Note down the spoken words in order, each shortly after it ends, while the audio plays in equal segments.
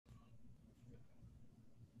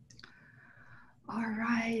All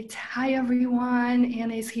right. Hi, everyone.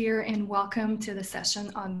 Anna is here, and welcome to the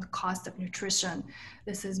session on the cost of nutrition.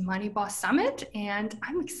 This is Money Boss Summit, and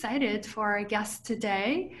I'm excited for our guest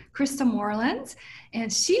today, Krista Moreland,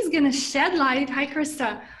 and she's going to shed light. Hi,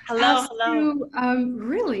 Krista. Hello, As hello. to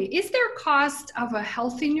really, is there a cost of a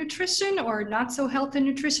healthy nutrition or not so healthy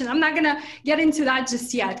nutrition? I'm not going to get into that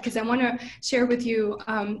just yet because I want to share with you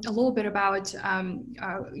a little bit about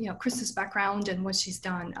Krista's background and what she's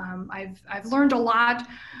done. I've learned a lot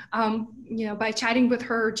by chatting with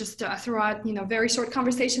her just throughout very short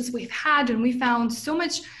conversations we've had, and we found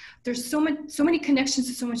there's so many connections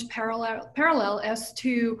to so much parallel as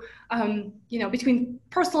to between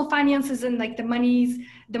personal finances and like the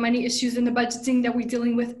money issues and the budgeting that we're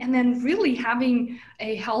dealing with, and then really having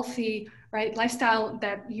a healthy lifestyle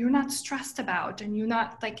that you're not stressed about and you're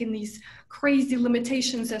not like in these crazy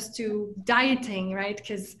limitations as to dieting, right?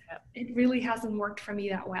 Because it really hasn't worked for me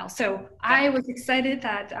that well. So I was excited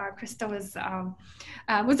that Krista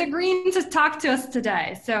was agreeing to talk to us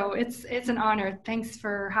today. So it's an honor. Thanks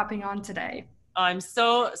for hopping on today. I'm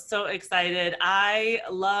so excited. I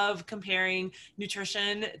love comparing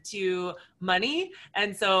nutrition to money.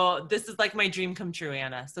 And so this is like my dream come true,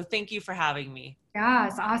 Anna. So thank you for having me. Yeah,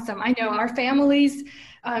 it's awesome. I know our families,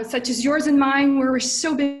 such as yours and mine, we're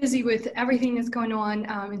so busy with everything that's going on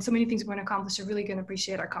and so many things we want to accomplish. Are really going to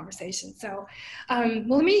appreciate our conversation. So,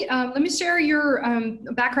 let me share your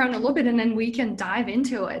background a little bit, and then we can dive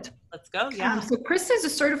into it. Let's go. Yeah. So Krista is a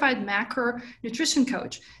certified macro nutrition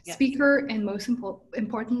coach, speaker, and most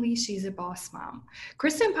importantly, she's a boss mom.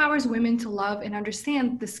 Krista empowers women to love and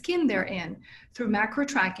understand the skin they're in through macro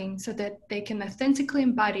tracking so that they can authentically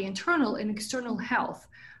embody internal and external health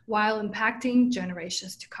while impacting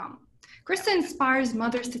generations to come. Krista inspires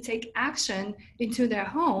mothers to take action into their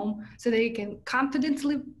home so they can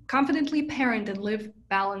confidently parent and live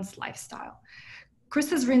balanced lifestyle.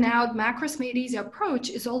 Krista's renowned Macros Made Easy approach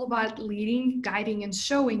is all about leading, guiding, and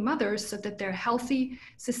showing mothers so that there's healthy,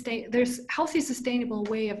 sustainable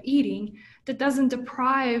way of eating that doesn't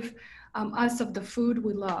deprive us of the food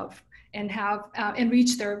we love and help them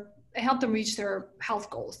reach their health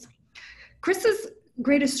goals. Krista's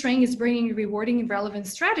greatest strength is bringing rewarding and relevant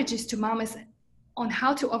strategies to mamas on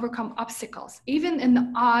how to overcome obstacles, even in the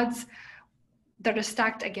odds that are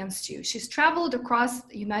stacked against you. She's traveled across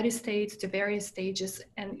the United States to various stages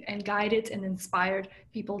and guided and inspired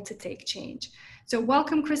people to take change. So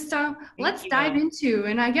welcome, Krista. Let's dive into,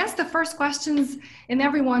 and I guess the first questions in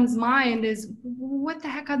everyone's mind is, what the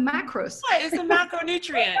heck are macros? What is a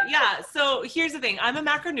macronutrient? Yeah, so here's the thing. I'm a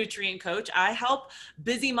macronutrient coach. I help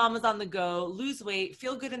busy mamas on the go lose weight,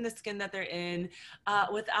 feel good in the skin that they're in,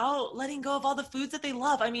 without letting go of all the foods that they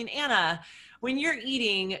love. I mean, Anna, when you're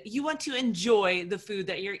eating, you want to enjoy the food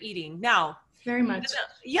that you're eating. Now, very much.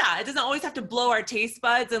 It doesn't always have to blow our taste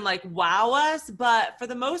buds and like wow us, but for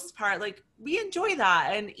the most part, like we enjoy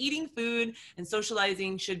that, and eating food and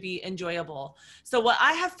socializing should be enjoyable. So what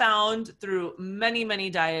I have found through many,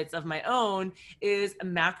 many diets of my own is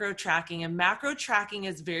macro tracking, and macro tracking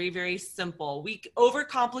is very, very simple. We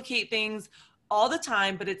overcomplicate things all the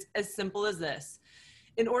time, but it's as simple as this.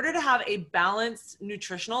 In order to have a balanced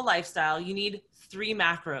nutritional lifestyle, you need 3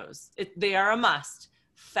 macros. They are a must: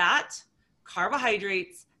 fat,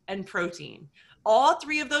 carbohydrates, and protein. All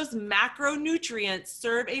 3 of those macronutrients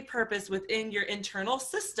serve a purpose within your internal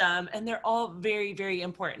system, and they're all very, very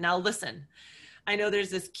important. Now listen, I know there's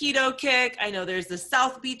this keto kick. I know there's this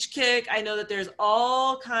South Beach kick. I know that there's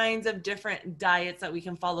all kinds of different diets that we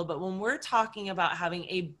can follow, but when we're talking about having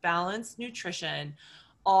a balanced nutrition,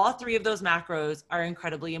 all 3 of those macros are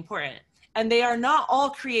incredibly important, and they are not all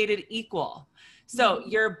created equal. So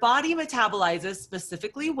your body metabolizes,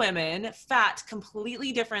 specifically women, fat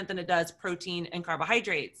completely different than it does protein and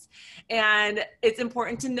carbohydrates. And it's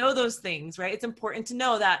important to know those things, right? It's important to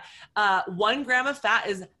know that 1 gram of fat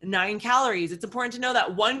is 9 calories. It's important to know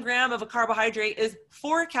that 1 gram of a carbohydrate is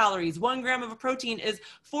 4 calories. 1 gram of a protein is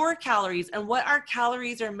 4 calories. And what our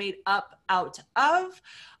calories are made up out of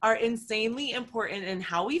are insanely important in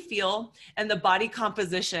how we feel and the body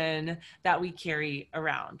composition that we carry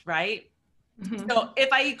around, right? So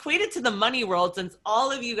if I equate it to the money world, since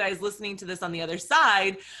all of you guys listening to this on the other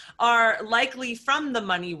side are likely from the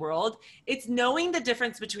money world, it's knowing the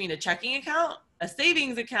difference between a checking account, a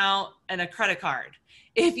savings account, and a credit card.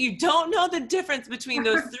 If you don't know the difference between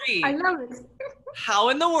those 3, I love it. How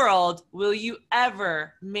in the world will you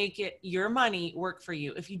ever make your money work for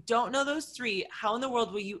you? If you don't know those 3, how in the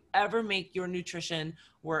world will you ever make your nutrition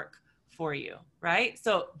work for you, right?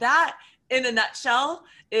 So that in a nutshell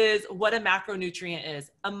is what a macronutrient is.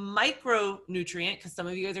 A micronutrient, because some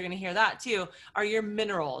of you guys are going to hear that too, are your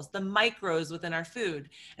minerals, the micros within our food.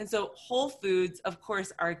 And so whole foods, of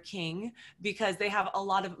course, are king because they have a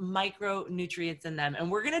lot of micronutrients in them. And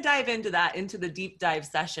we're going to dive into that into the deep dive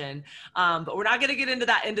session. But we're not going to get into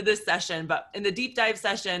that into this session. But in the deep dive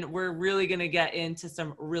session, we're really going to get into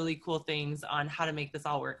some really cool things on how to make this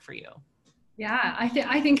all work for you. Yeah, I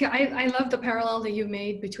think I love the parallel that you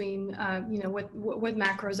made between what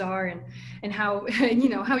macros are and how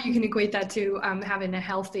how you can equate that to having a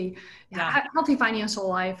healthy financial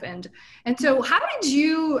life and so how did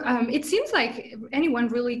you it seems like anyone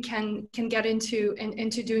really can get into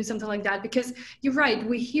doing something like that, because you're right,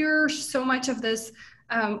 we hear so much of this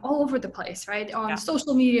all over the place, right? On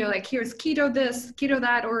social media, like here's keto this, keto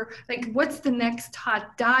that, or like what's the next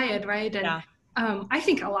hot diet, right? And I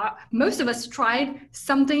think most of us tried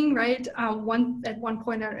something, right? At one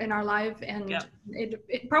point in our life, and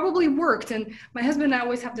it probably worked. And my husband and I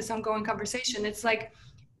always have this ongoing conversation. It's like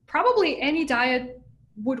probably any diet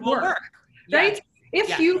would work. Right?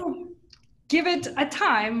 If you give it a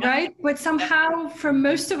time, right? But somehow for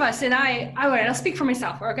most of us, and I'll speak for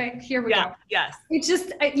myself, okay? Here we go. Yes. It's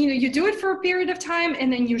just, you do it for a period of time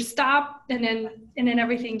and then you stop and then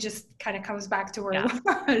everything just kind of comes back to where it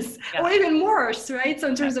was, or even worse, right? So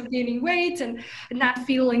in terms of gaining weight and not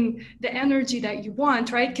feeling the energy that you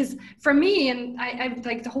want, right? Because for me, and I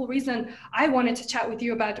like the whole reason I wanted to chat with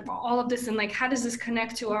you about all of this and like, how does this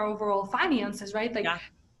connect to our overall finances, right? Like,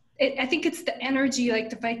 I think it's the energy,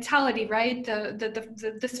 like the vitality, right?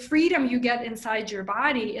 This freedom you get inside your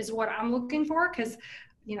body is what I'm looking for, because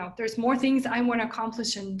there's more things I want to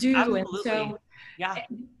accomplish and do. Absolutely. And so,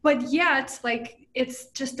 but yet, like, it's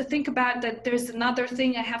just to think about that there's another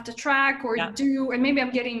thing I have to track or do, and maybe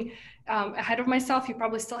I'm getting ahead of myself. You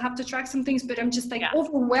probably still have to track some things, but I'm just like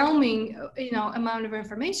overwhelming, amount of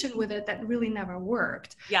information with it that really never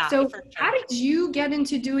worked. So how did you get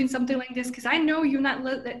into doing something like this? Because I know you're not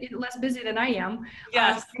less busy than I am.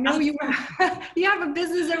 Yes. I know you have a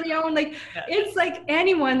business of your own. Like it's like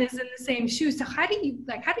anyone is in the same shoes. So how did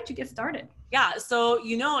you get started? Yeah. So,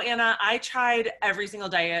 Anna, I tried every single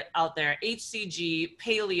diet out there, HCG,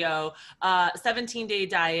 paleo, 17-day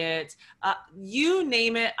diet, you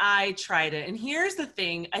name it, I tried it. And here's the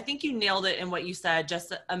thing. I think you nailed it in what you said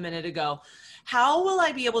just a minute ago. How will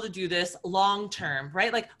I be able to do this long-term,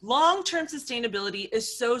 right? Like long-term sustainability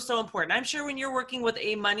is so, so important. I'm sure when you're working with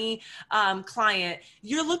a money client,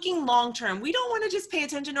 you're looking long-term. We don't want to just pay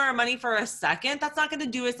attention to our money for a second. That's not going to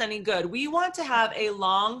do us any good. We want to have a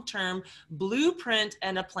long-term blueprint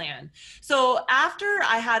and a plan. So after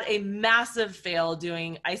I had a massive fail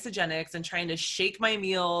doing isogenics and trying to shake my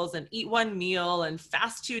meals and eat one meal and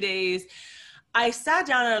fast 2 days, I sat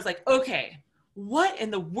down and I was like, okay, what in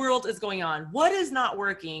the world is going on? What is not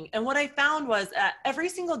working? And what I found was that every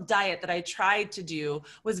single diet that I tried to do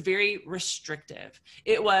was very restrictive.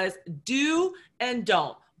 It was do and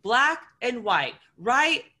don't, black and white,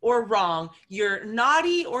 right or wrong, you're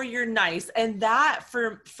naughty or you're nice. And that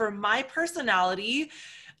for my personality,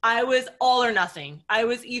 I was all or nothing. I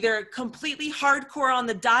was either completely hardcore on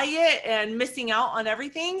the diet and missing out on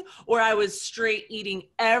everything, or I was straight eating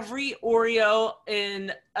every Oreo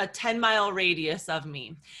in a 10-mile radius of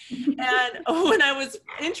me. And when I was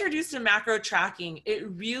introduced to macro tracking,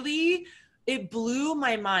 it blew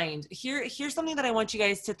my mind. Here's something that I want you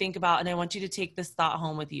guys to think about, and I want you to take this thought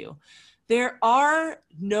home with you. There are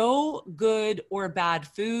no good or bad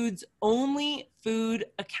foods, only food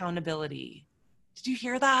accountability. Did you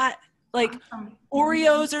hear that? Like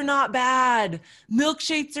Oreos are not bad.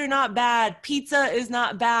 Milkshakes are not bad. Pizza is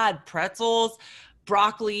not bad. Pretzels,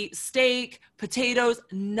 broccoli, steak, potatoes,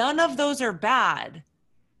 none of those are bad.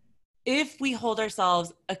 If we hold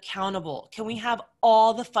ourselves accountable, can we have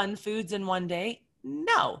all the fun foods in one day?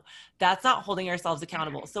 No, that's not holding ourselves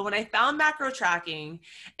accountable. So when I found macro tracking,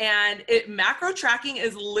 and macro tracking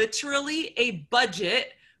is literally a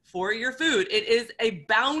budget for your food. It is a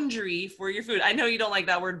boundary for your food. I know you don't like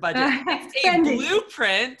that word budget. It's a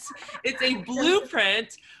blueprint. It's a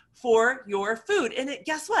blueprint for your food. And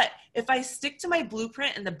guess what? If I stick to my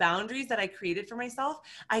blueprint and the boundaries that I created for myself,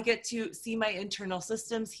 I get to see my internal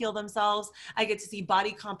systems heal themselves. I get to see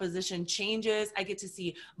body composition changes. I get to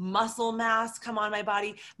see muscle mass come on my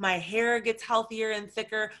body. My hair gets healthier and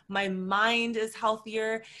thicker. My mind is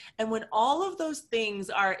healthier. And when all of those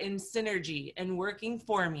things are in synergy and working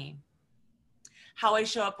for me, how I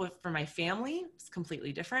show up for my family is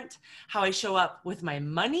completely different. How I show up with my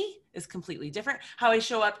money is completely different. How I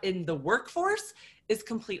show up in the workforce is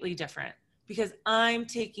completely different because I'm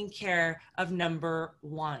taking care of number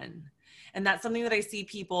one. And that's something that I see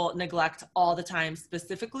people neglect all the time,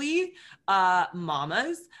 specifically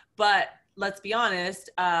mamas. But let's be honest,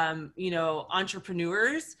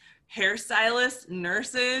 entrepreneurs, hairstylists,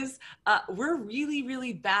 nurses, we're really,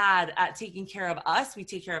 really bad at taking care of us. We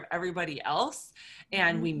take care of everybody else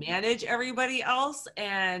and we manage everybody else.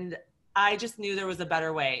 And I just knew there was a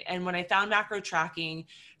better way. And when I found macro tracking,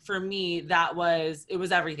 for me, it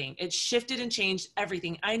was everything. It shifted and changed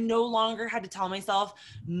everything. I no longer had to tell myself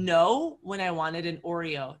no when I wanted an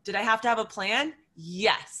Oreo. Did I have to have a plan?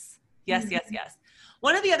 Yes. Yes, yes, yes.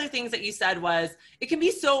 One of the other things that you said was, it can be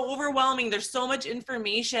so overwhelming. There's so much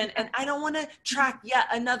information and I don't want to track yet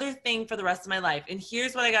another thing for the rest of my life. And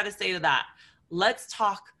here's what I got to say to that. Let's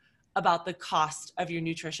talk about the cost of your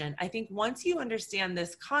nutrition. I think once you understand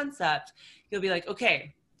this concept, you'll be like,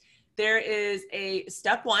 okay, there is a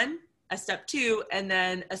step 1, a step 2, and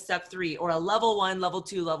then a step 3, or a level 1, level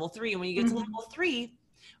 2, level 3. And when you get to level 3,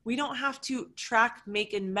 we don't have to track,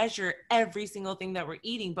 make, and measure every single thing that we're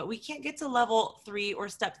eating, but we can't get to level 3 or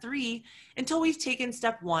step 3 until we've taken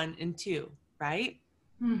step 1 and 2, right?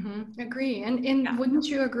 Agree. And wouldn't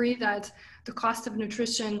you agree that the cost of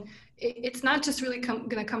nutrition, it's not just really going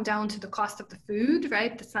to come down to the cost of the food,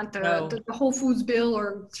 right? That's not the Whole Foods bill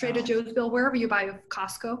or Trader Joe's bill, wherever you buy at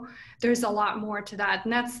Costco. There's a lot more to that.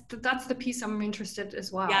 And that's the piece I'm interested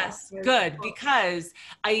as well. Yes, good. Because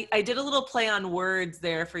I did a little play on words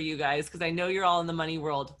there for you guys, because I know you're all in the money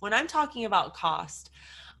world. When I'm talking about cost,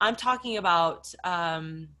 I'm talking about,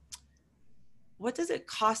 what does it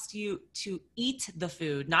cost you to eat the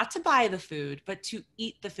food? Not to buy the food, but to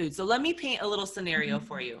eat the food. So let me paint a little scenario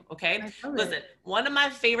for you, okay? Listen, one of my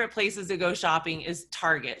favorite places to go shopping is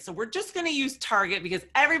Target. So we're just gonna use Target because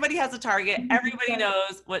everybody has a Target. Everybody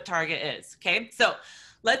knows what Target is, okay? So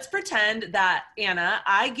let's pretend that, Anna,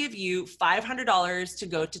 I give you $500 to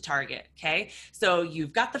go to Target, okay? So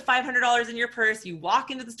you've got the $500 in your purse, you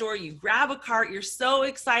walk into the store, you grab a cart, you're so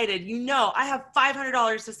excited, you know, I have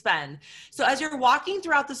 $500 to spend. So as you're walking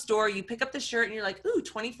throughout the store, you pick up the shirt and you're like, ooh,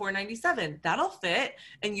 $24.97, that'll fit,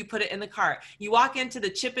 and you put it in the cart. You walk into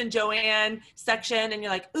the Chip and Joanne section and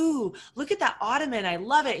you're like, ooh, look at that ottoman, I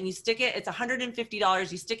love it, and you stick it, it's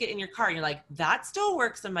 $150, you stick it in your cart, and you're like, that still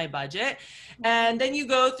works in my budget. And then you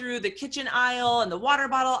go through the kitchen aisle and the water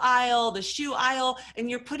bottle aisle, the shoe aisle, and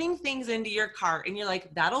you're putting things into your cart and you're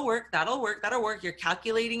like, that'll work, that'll work, that'll work. You're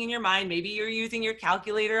calculating in your mind. Maybe you're using your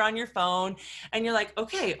calculator on your phone and you're like,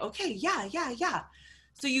 okay, yeah.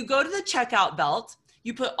 So you go to the checkout belt,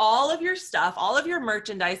 you put all of your stuff, all of your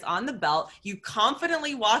merchandise on the belt, you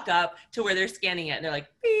confidently walk up to where they're scanning it and they're like,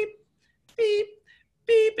 beep, beep,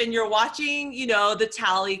 beep, and you're watching, you know, the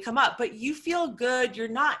tally come up, but you feel good. You're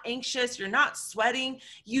not anxious. You're not sweating.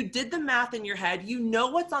 You did the math in your head. You know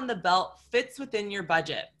what's on the belt fits within your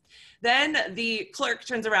budget. Then the clerk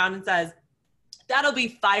turns around and says, that'll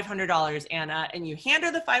be $500, Anna. And you hand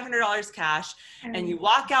her the $500 cash and you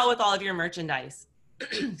walk out with all of your merchandise.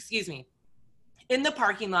 Excuse me. In the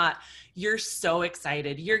parking lot, you're so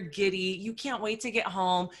excited. You're giddy. You can't wait to get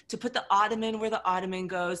home, to put the ottoman where the ottoman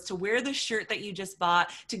goes, to wear the shirt that you just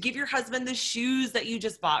bought, to give your husband the shoes that you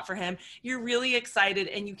just bought for him. You're really excited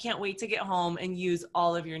and you can't wait to get home and use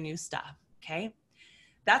all of your new stuff, okay?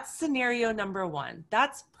 That's scenario number 1.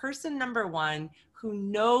 That's person number 1 who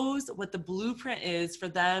knows what the blueprint is for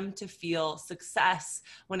them to feel success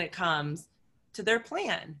when it comes to their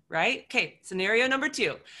plan, right? Okay, scenario number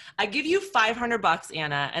 2. I give you $500,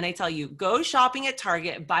 Anna, and I tell you, go shopping at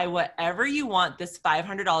Target, buy whatever you want. This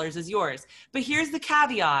 $500 is yours. But here's the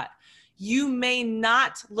caveat. You may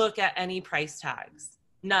not look at any price tags.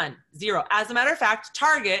 None. 0. As a matter of fact,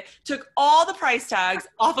 Target took all the price tags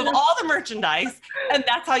off of all the merchandise, and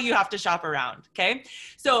that's how you have to shop around, okay?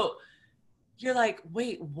 So you're like,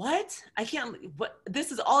 wait, what? I can't, what?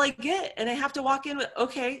 This is all I get. And I have to walk in with,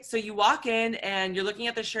 okay. So you walk in and you're looking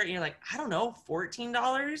at the shirt and you're like, I don't know, $14,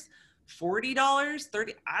 $40,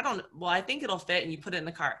 $30, I don't know. Well, I think it'll fit. And you put it in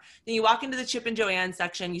the cart. Then you walk into the Chip and Joanne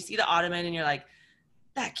section, you see the ottoman and you're like,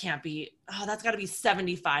 that can't be, oh, that's gotta be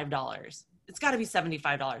 $75. It's got to be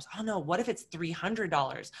 $75. Oh no, what if it's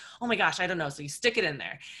 $300? Oh my gosh, I don't know. So you stick it in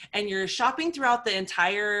there and you're shopping throughout the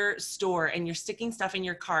entire store and you're sticking stuff in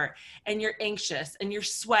your cart and you're anxious and you're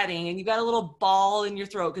sweating and you got a little ball in your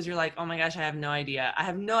throat because you're like, oh my gosh, I have no idea. I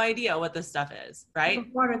have no idea what this stuff is,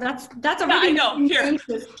 right? Water, that's a really I know. Here.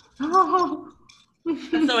 Anxious. Oh.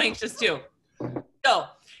 I'm so anxious too. So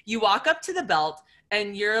you walk up to the belt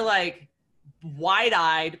and you're like,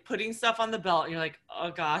 wide-eyed, putting stuff on the belt, and you're like,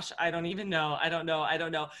 oh gosh, I don't even know. I don't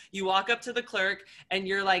know. You walk up to the clerk and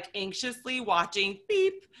you're like anxiously watching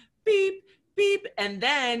beep, beep, beep. And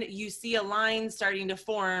then you see a line starting to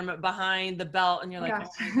form behind the belt and you're like, oh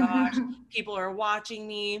my gosh, people are watching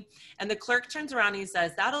me. And the clerk turns around and he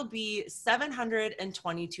says, that'll be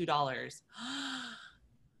 $722.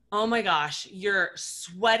 Oh my gosh, you're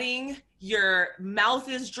sweating, your mouth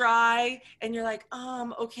is dry, and you're like,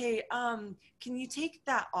 okay, can you take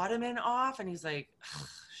that ottoman off? And he's like,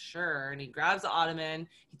 sure. And he grabs the ottoman,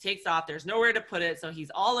 he takes off, there's nowhere to put it, so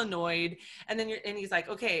he's all annoyed. And then he's like,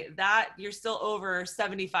 okay, you're still over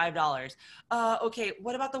 $75. Okay,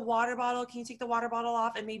 what about the water bottle? Can you take the water bottle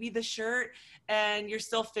off and maybe the shirt? And you're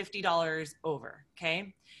still $50 over,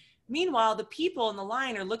 okay? Meanwhile, the people in the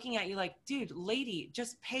line are looking at you like, dude, lady,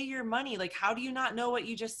 just pay your money. Like, how do you not know what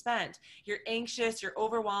you just spent? You're anxious, you're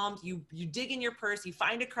overwhelmed, you dig in your purse, you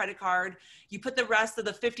find a credit card, you put the rest of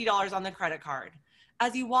the $50 on the credit card.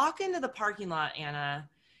 As you walk into the parking lot, Anna,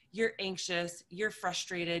 you're anxious, you're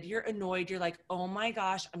frustrated, you're annoyed. You're like, oh my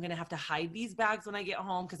gosh, I'm going to have to hide these bags when I get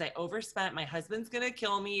home because I overspent. My husband's going to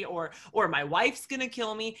kill me or my wife's going to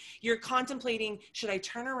kill me. You're contemplating, should I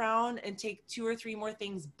turn around and take 2 or 3 more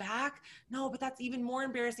things back? No, but that's even more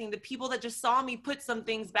embarrassing. The people that just saw me put some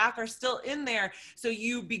things back are still in there. So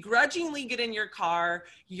you begrudgingly get in your car.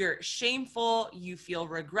 You're shameful. You feel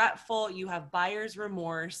regretful. You have buyer's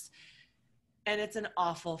remorse. And it's an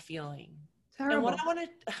awful feeling. Terrible. And what I want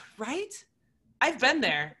to, right? I've been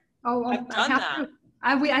there. Oh, I've done that.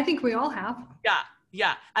 I think we all have.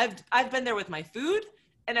 Yeah. I've been there with my food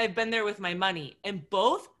and I've been there with my money, and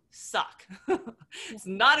both suck. It's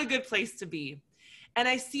not a good place to be. And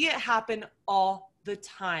I see it happen all the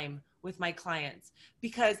time with my clients,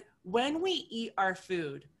 because when we eat our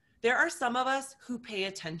food, there are some of us who pay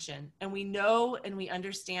attention and we know and we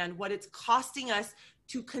understand what it's costing us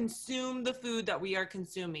to consume the food that we are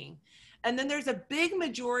consuming. And then there's a big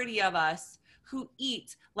majority of us who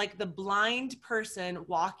eat like the blind person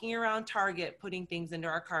walking around Target putting things into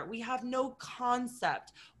our cart. We have no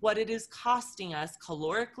concept what it is costing us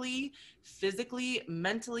calorically, physically,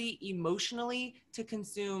 mentally, emotionally to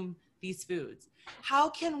consume these foods. How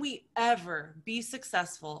can we ever be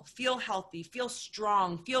successful, feel healthy, feel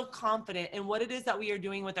strong, feel confident in what it is that we are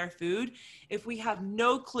doing with our food if we have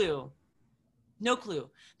no clue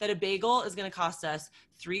that a bagel is going to cost us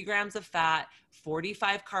 3 grams of fat,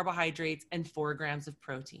 45 carbohydrates, and 4 grams of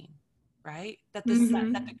protein, right? That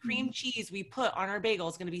the cream cheese we put on our bagel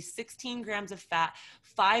is going to be 16 grams of fat,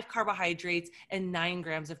 5 carbohydrates, and 9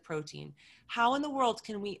 grams of protein. How in the world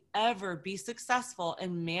can we ever be successful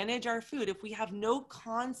and manage our food if we have no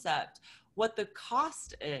concept what the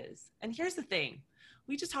cost is? And here's the thing.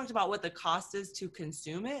 We just talked about what the cost is to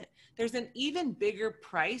consume it. There's an even bigger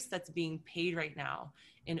price that's being paid right now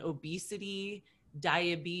in obesity,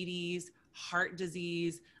 diabetes, heart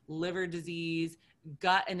disease, liver disease,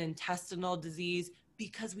 gut and intestinal disease,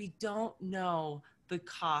 because we don't know the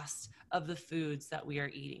cost of the foods that we are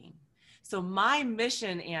eating. So my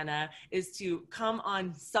mission, Anna, is to come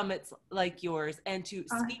on summits like yours and to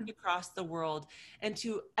speak across the world and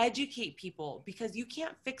to educate people, because you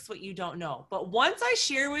can't fix what you don't know. But once I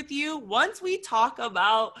share with you, once we talk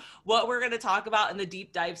about what we're going to talk about in the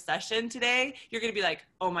deep dive session today, you're going to be like,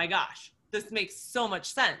 oh my gosh, this makes so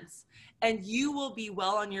much sense. And you will be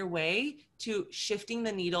well on your way to shifting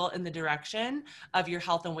the needle in the direction of your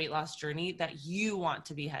health and weight loss journey that you want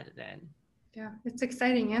to be headed in. Yeah, it's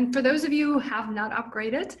exciting. And for those of you who have not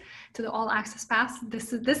upgraded to the All Access Pass,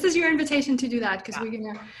 this is your invitation to do that, because we're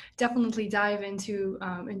going to definitely dive into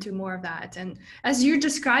more of that. And as you're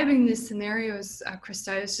describing these scenarios,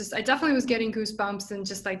 Krista, I definitely was getting goosebumps and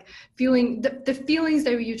just like feeling the feelings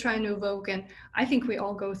that you're trying to evoke. And I think we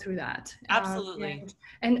all go through that. Absolutely.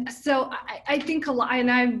 And so I think a lot,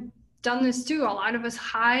 and I've done this too, a lot of us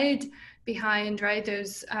hide behind, right,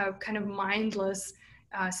 those kind of mindless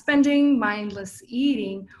spending, mindless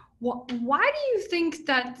eating. Why do you think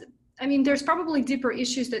that? I mean, there's probably deeper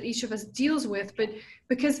issues that each of us deals with, but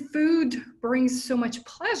because food brings so much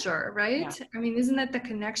pleasure, right? Yeah. I mean, isn't that the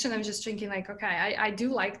connection? I'm just thinking like, okay, I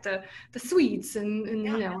do like the sweets and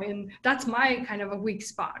you know, and that's my kind of a weak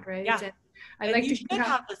spot, right? Yeah. And I like to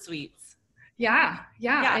have the sweets. Yeah.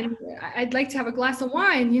 And I'd like to have a glass of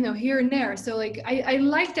wine, you know, here and there. So like, I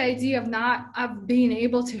like the idea of being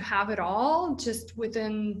able to have it all just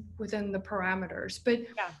within the parameters. But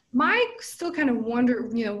my still kind of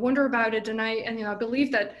wonder about it. And I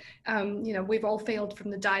believe that, we've all failed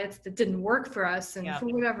from the diets that didn't work for us and for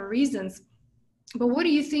whatever reasons. But what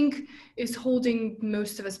do you think is holding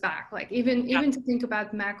most of us back? Like even to think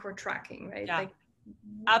about macro tracking, right? Yeah. Like,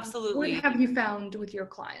 Absolutely. What have you found with your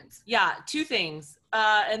clients? Yeah, two things.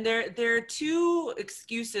 And there are two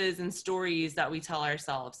excuses and stories that we tell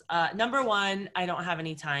ourselves. Number one, I don't have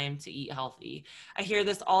any time to eat healthy. I hear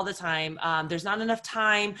this all the time. There's not enough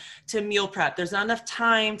time to meal prep. There's not enough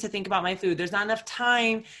time to think about my food. There's not enough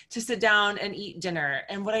time to sit down and eat dinner.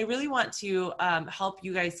 And what I really want to help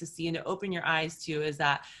you guys to see and to open your eyes to is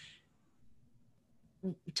that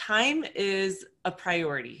time is a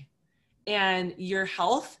priority. And your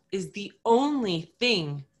health is the only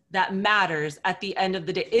thing that matters at the end of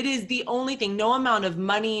the day. It is the only thing. No amount of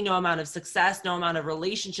money, no amount of success, no amount of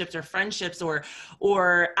relationships or friendships or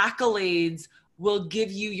accolades will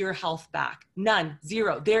give you your health back. None,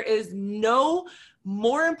 zero. There is no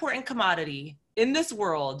more important commodity in this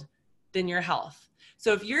world than your health.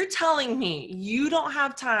 So if you're telling me you don't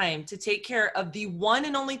have time to take care of the one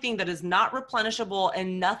and only thing that is not replenishable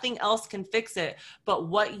and nothing else can fix it, but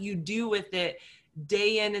what you do with it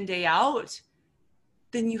day in and day out,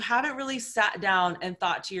 then you haven't really sat down and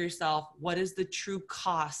thought to yourself, what is the true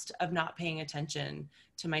cost of not paying attention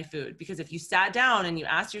to my food? Because if you sat down and you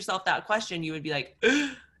asked yourself that question, you would be like,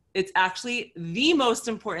 it's actually the most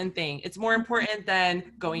important thing. It's more important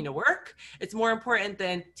than going to work. It's more important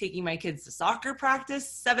than taking my kids to soccer practice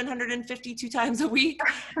 752 times a week.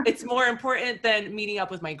 It's more important than meeting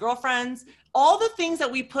up with my girlfriends. All the things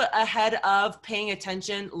that we put ahead of paying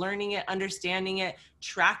attention, learning it, understanding it,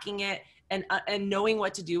 tracking it, and knowing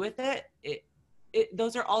what to do with it,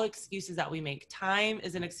 those are all excuses that we make. Time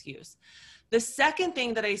is an excuse. The second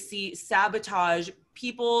thing that I see sabotage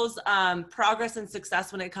people's progress and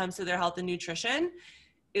success when it comes to their health and nutrition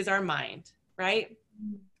is our mind, right?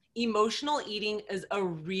 Emotional eating is a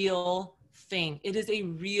real thing. It is a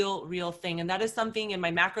real thing. And that is something in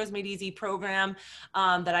my Macros Made Easy program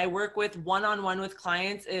that I work with one-on-one with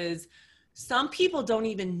clients is some people don't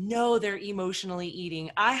even know they're emotionally eating.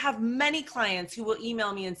 I have many clients who will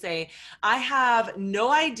email me and say, I have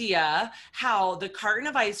no idea how the carton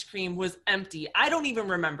of ice cream was empty. I don't even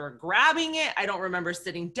remember grabbing it. I don't remember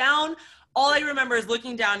sitting down. All I remember is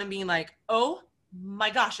looking down and being like, oh my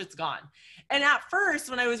gosh, it's gone. And at first,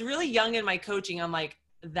 when I was really young in my coaching, I'm like,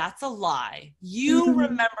 that's a lie. You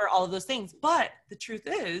remember all of those things. But the truth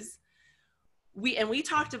is, we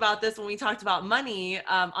talked about this when we talked about money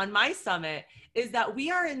on my summit, is that we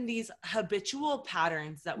are in these habitual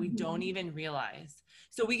patterns that we don't even realize.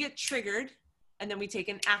 So we get triggered and then we take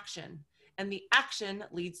an action, and the action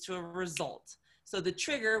leads to a result. So the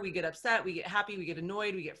trigger, we get upset, we get happy, we get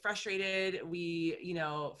annoyed, we get frustrated, we,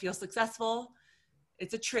 feel successful.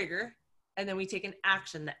 It's a trigger. And then we take an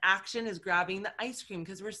action. The action is grabbing the ice cream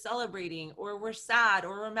because we're celebrating, or we're sad,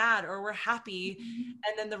 or we're mad, or we're happy.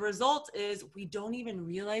 And then the result is we don't even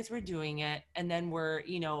realize we're doing it. And then we're,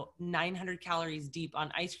 900 calories deep on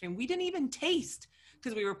ice cream we didn't even taste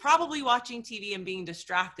because we were probably watching TV and being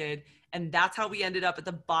distracted. And that's how we ended up at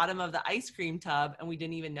the bottom of the ice cream tub and we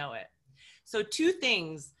didn't even know it. So two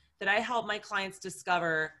things that I help my clients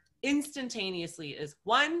discover instantaneously is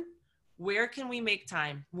one, where can we make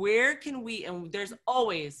time? Where can we, and there's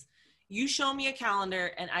always, you show me a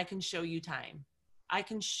calendar and I can show you time. I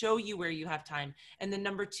can show you where you have time. And then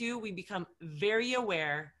number two, we become very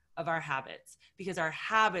aware of our habits, because our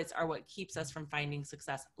habits are what keeps us from finding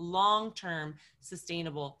success, long-term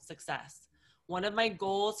sustainable success. One of my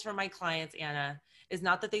goals for my clients, Anna, is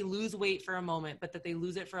not that they lose weight for a moment, but that they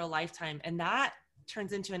lose it for a lifetime. And that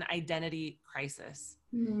turns into an identity crisis.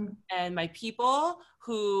 And my people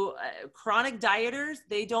who, chronic dieters,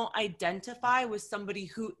 they don't identify with somebody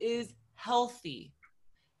who is healthy.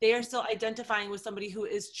 They are still identifying with somebody who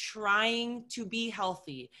is trying to be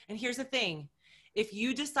healthy. And here's the thing. If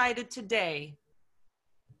you decided today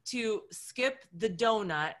to skip the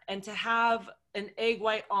donut and to have an egg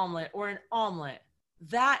white omelet or an omelet,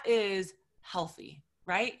 that is healthy,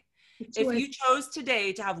 right? If you chose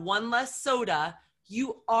today to have one less soda,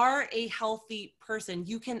 you are a healthy person.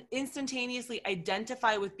 You can instantaneously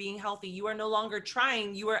identify with being healthy. You are no longer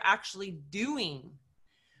trying, you are actually doing.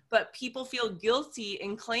 But people feel guilty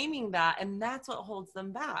in claiming that, and that's what holds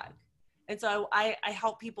them back. And so I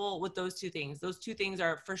help people with those two things. Those two things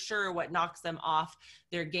are for sure what knocks them off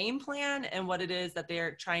their game plan and what it is that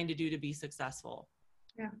they're trying to do to be successful.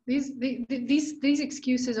 Yeah, these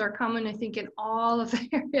excuses are common, I think, in all of the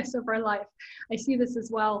areas of our life. I see this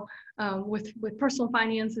as well with personal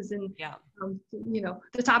finances, and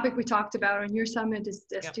the topic we talked about on your summit is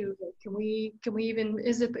as to can we even,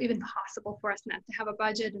 is it even possible for us not to have a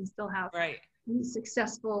budget and still have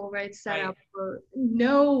successful setup, or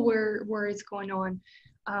know where it's going on,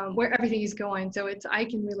 where everything is going. So I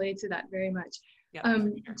can relate to that very much. Yeah.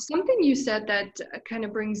 Something you said that kind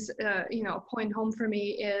of brings, a point home for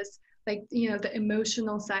me is like, the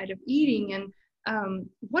emotional side of eating. And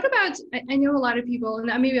what about, I know a lot of people,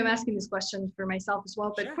 and maybe I'm asking this question for myself as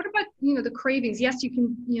well, but Sure. what about, the cravings? Yes, you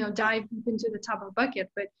can, dive deep into the top of a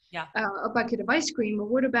bucket, but Yeah. a bucket of ice cream. Or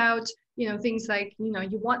what about, things like,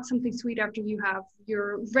 you want something sweet after you have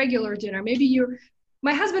your regular dinner.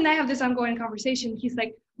 My husband and I have this ongoing conversation. He's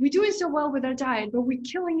like, we're doing so well with our diet, but we're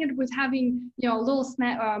killing it with having, a little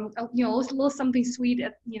snack, a little something sweet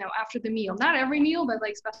at, after the meal. Not every meal, but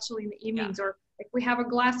like especially in the evenings, or like we have a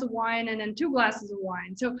glass of wine and then 2 glasses of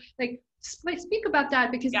wine. So like speak about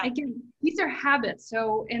that, because again, these are habits.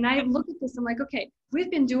 So, and I look at this, I'm like, okay, we've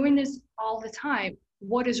been doing this all the time.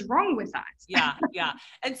 What is wrong with that? Yeah.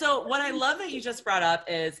 And so what I love that you just brought up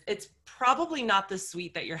is it's probably not the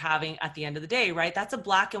sweet that you're having at the end of the day, right? That's a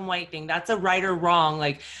black and white thing. That's a right or wrong.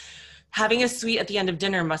 Like having a sweet at the end of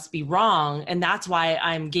dinner must be wrong. And that's why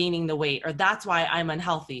I'm gaining the weight, or that's why I'm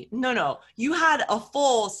unhealthy. No, you had a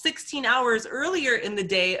full 16 hours earlier in the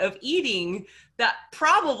day of eating. That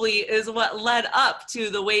probably is what led up to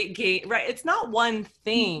the weight gain, right? It's not one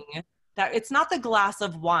thing. That it's not the glass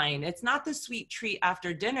of wine. It's not the sweet treat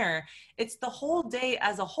after dinner. It's the whole day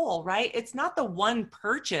as a whole, right? It's not the one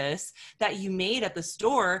purchase that you made at the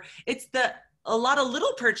store. It's a lot of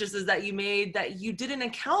little purchases that you made that you didn't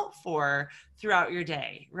account for throughout your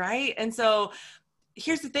day, right? And so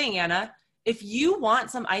here's the thing, Anna, if you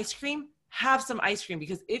want some ice cream, have some ice cream,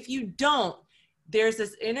 because if you don't, there's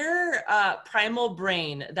this inner primal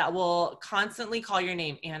brain that will constantly call your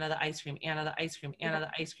name, Anna the ice cream, Anna the ice cream, Anna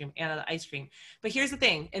the ice cream, Anna the ice cream. But here's the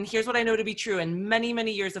thing, and here's what I know to be true in many,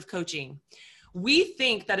 many years of coaching. We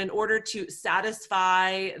think that in order to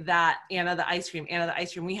satisfy that Anna the ice cream,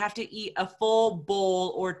 we have to eat a full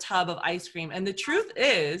bowl or tub of ice cream. And the truth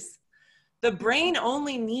is, the brain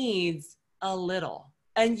only needs a little.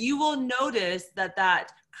 And you will notice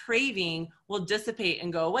that craving will dissipate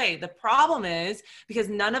and go away. The problem is, because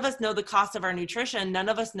none of us know the cost of our nutrition, none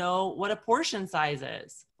of us know what a portion size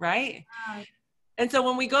is, right? And so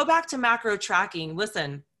when we go back to macro tracking,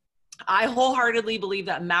 listen, I wholeheartedly believe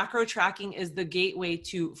that macro tracking is the gateway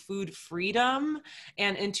to food freedom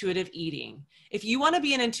and intuitive eating. If you want to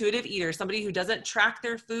be an intuitive eater, somebody who doesn't track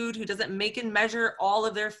their food, who doesn't make and measure all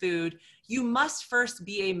of their food, you must first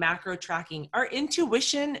be a macro tracking. Our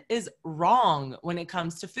intuition is wrong when it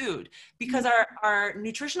comes to food, because our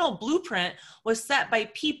nutritional blueprint was set by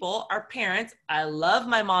people, our parents. I love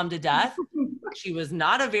my mom to death. She was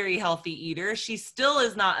not a very healthy eater. She still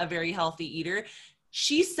is not a very healthy eater.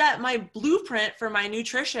 She set my blueprint for my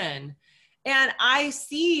nutrition. And I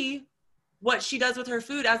see what she does with her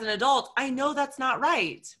food as an adult. I know that's not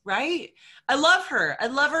right, right? I love her. I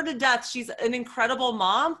love her to death. She's an incredible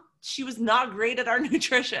mom. She was not great at our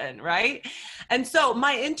nutrition, right? And so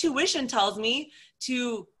my intuition tells me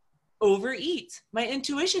to overeat. My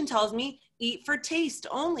intuition tells me eat for taste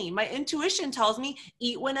only. My intuition tells me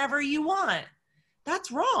eat whenever you want.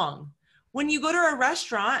 That's wrong. When you go to a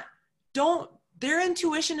restaurant, their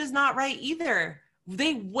intuition is not right either.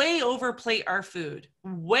 They way overplate our food,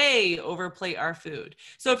 way overplate our food.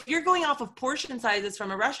 So if you're going off of portion sizes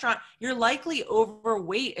from a restaurant, you're likely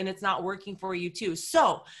overweight and it's not working for you too.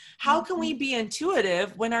 So how can we be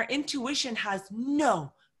intuitive when our intuition has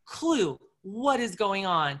no clue what is going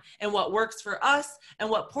on and what works for us and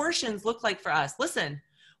what portions look like for us? Listen,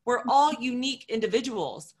 we're all unique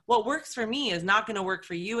individuals. What works for me is not going to work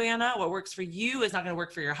for you, Anna. What works for you is not going to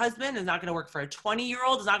work for your husband, is not going to work for a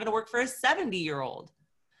 20-year-old, is not going to work for a 70-year-old.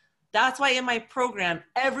 That's why in my program,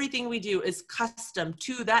 everything we do is custom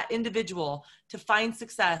to that individual to find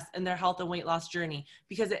success in their health and weight loss journey,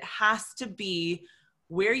 because it has to be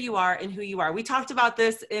where you are and who you are. We talked about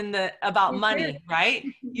this about money, right?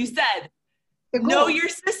 You said, know your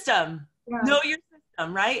system, know your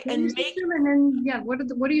system, right? And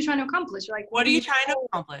what are you trying to accomplish? Like, what are you trying to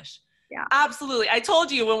accomplish? Yeah, absolutely. I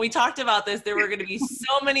told you when we talked about this, there were going to be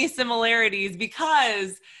so many similarities,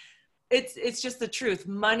 because it's just the truth.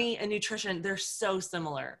 Money and nutrition, they're so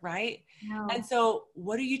similar, right? No. And so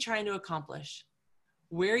what are you trying to accomplish?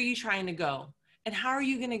 Where are you trying to go? And how are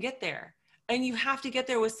you going to get there? And you have to get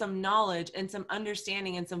there with some knowledge and some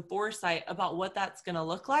understanding and some foresight about what that's going to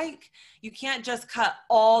look like. You can't just cut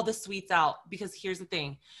all the sweets out, because here's the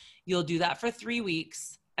thing. You'll do that for 3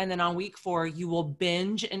 weeks. And then on week 4, you will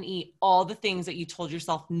binge and eat all the things that you told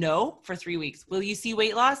yourself no for 3 weeks. Will you see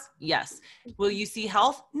weight loss? Yes. Will you see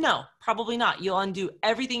health? No, probably not. You'll undo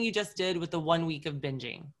everything you just did with the 1 week of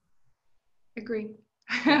binging. Agree.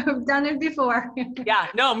 I've done it before. Yeah,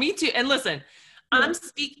 no, me too. And listen, I'm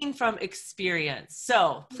speaking from experience.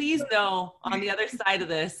 So please know on the other side of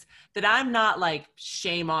this that I'm not like,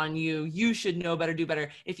 shame on you. You should know better, do better.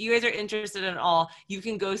 If you guys are interested in all, you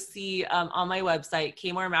can go see on my website,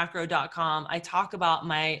 kmoremacro.com. I talk about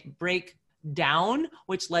my breakdown,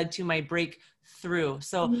 which led to my breakthrough.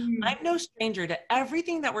 So I'm no stranger to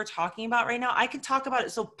everything that we're talking about right now. I can talk about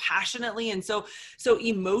it so passionately and so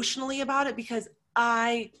emotionally about it because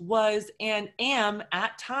I was and am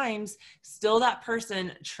at times still that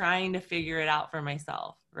person trying to figure it out for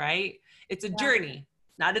myself, right? It's a journey,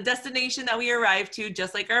 not a destination that we arrive to,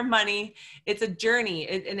 just like our money. It's a journey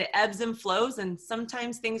and it ebbs and flows. And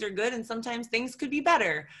sometimes things are good and sometimes things could be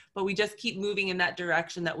better, but we just keep moving in that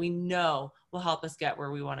direction that we know will help us get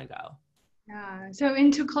where we want to go. Yeah. So,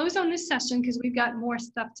 and to close on this session, because we've got more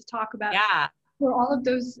stuff to talk about. Yeah. For all of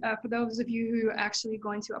those, for those of you who are actually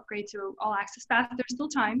going to upgrade to All Access Pass, there's still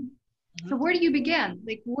time. So where do you begin?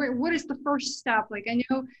 Like, what is the first step? Like, I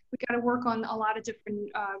know we got to work on a lot of different,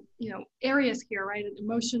 areas here, right?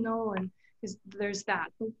 Emotional, and there's that.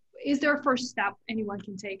 But is there a first step anyone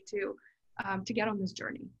can take to get on this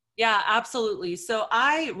journey? Yeah, absolutely. So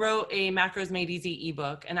I wrote a Macros Made Easy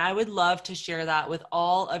ebook, and I would love to share that with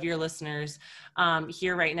all of your listeners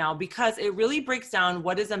here right now, because it really breaks down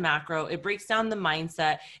what is a macro. It breaks down the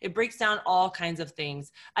mindset. It breaks down all kinds of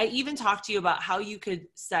things. I even talked to you about how you could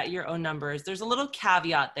set your own numbers. There's a little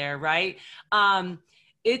caveat there, right?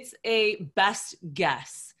 It's a best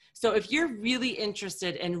guess. So if you're really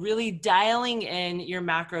interested in really dialing in your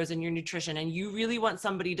macros and your nutrition, and you really want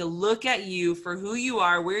somebody to look at you for who you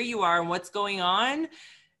are, where you are, and what's going on,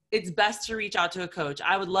 it's best to reach out to a coach.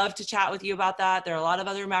 I would love to chat with you about that. There are a lot of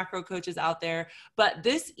other macro coaches out there, but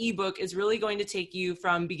this ebook is really going to take you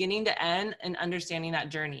from beginning to end and understanding that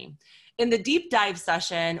journey. In the deep dive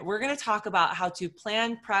session, we're going to talk about how to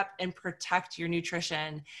plan, prep, and protect your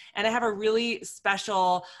nutrition. And I have a really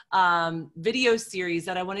special video series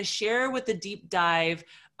that I want to share with the deep dive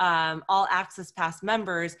All Access Pass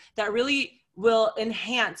members that really will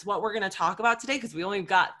enhance what we're going to talk about today, because we only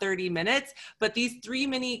got 30 minutes, but these 3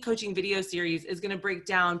 mini coaching video series is going to break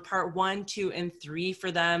down part 1, 2, and 3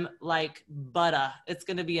 for them like butter. It's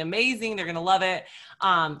going to be amazing. They're going to love it.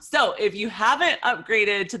 So if you haven't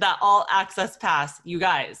upgraded to that All Access Pass, you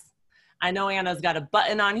guys, I know Anna's got a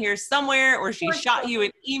button on here somewhere, or she shot you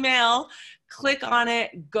an email. Click on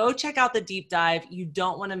it. Go check out the deep dive. You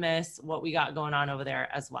don't want to miss what we got going on over there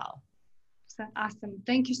as well. Awesome.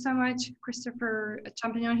 Thank you so much, Krista, for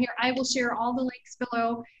jumping on here. I will share all the links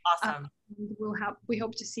below. Awesome. We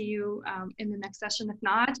hope to see you in the next session. If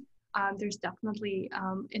not, there's definitely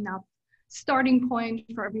enough starting point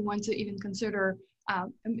for everyone to even consider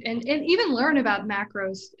and even learn about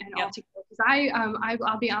macros and all together. Because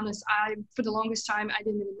I'll be honest, for the longest time I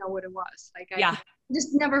didn't even know what it was. Like I just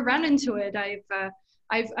never ran into it.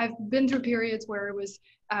 I've been through periods where it was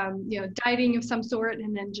dieting of some sort,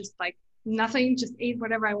 and then just like nothing, just ate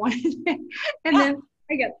whatever I wanted. And then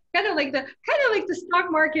I get kind of like the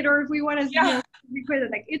stock market, or if we want to be clear,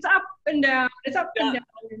 like it's up and down, and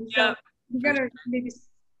so you gotta maybe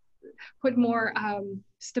put more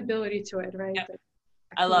stability to it, right?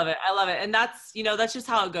 I love it. I love it. And that's, that's just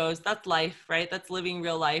how it goes. That's life, right? That's living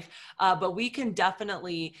real life. But we can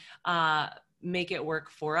definitely make it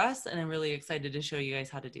work for us. And I'm really excited to show you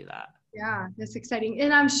guys how to do that. Yeah, that's exciting.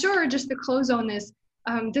 And I'm sure, just to close on this,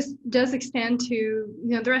 this does extend to,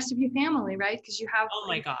 the rest of your family, right? Because you have, oh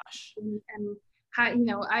my gosh. And how,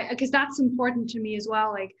 because that's important to me as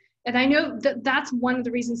well. Like, and I know that that's one of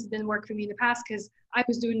the reasons it didn't work for me in the past, because I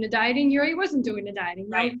was doing the dieting. Yuri wasn't doing the dieting,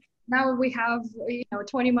 right? Now we have,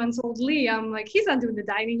 20 months old Lee. I'm like, he's not doing the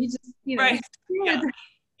dieting. He just, right.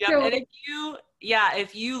 So, and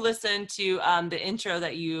if you listen to the intro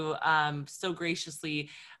that you so graciously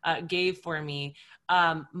gave for me,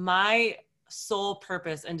 my sole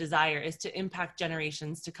purpose and desire is to impact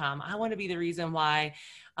generations to come. I want to be the reason why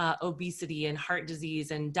obesity and heart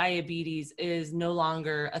disease and diabetes is no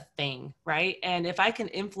longer a thing, right? And if I can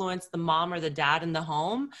influence the mom or the dad in the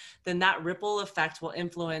home, then that ripple effect will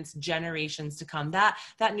influence generations to come. That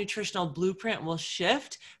nutritional blueprint will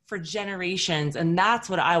shift for generations. And that's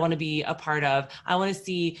what I want to be a part of. I want to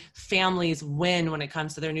see families win when it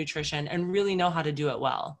comes to their nutrition and really know how to do it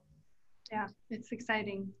well. Yeah, it's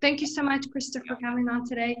exciting. Thank you so much, Krista, for coming on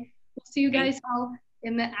today. We'll see you guys all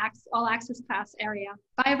in the All Access Pass area.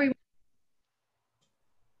 Bye, everyone.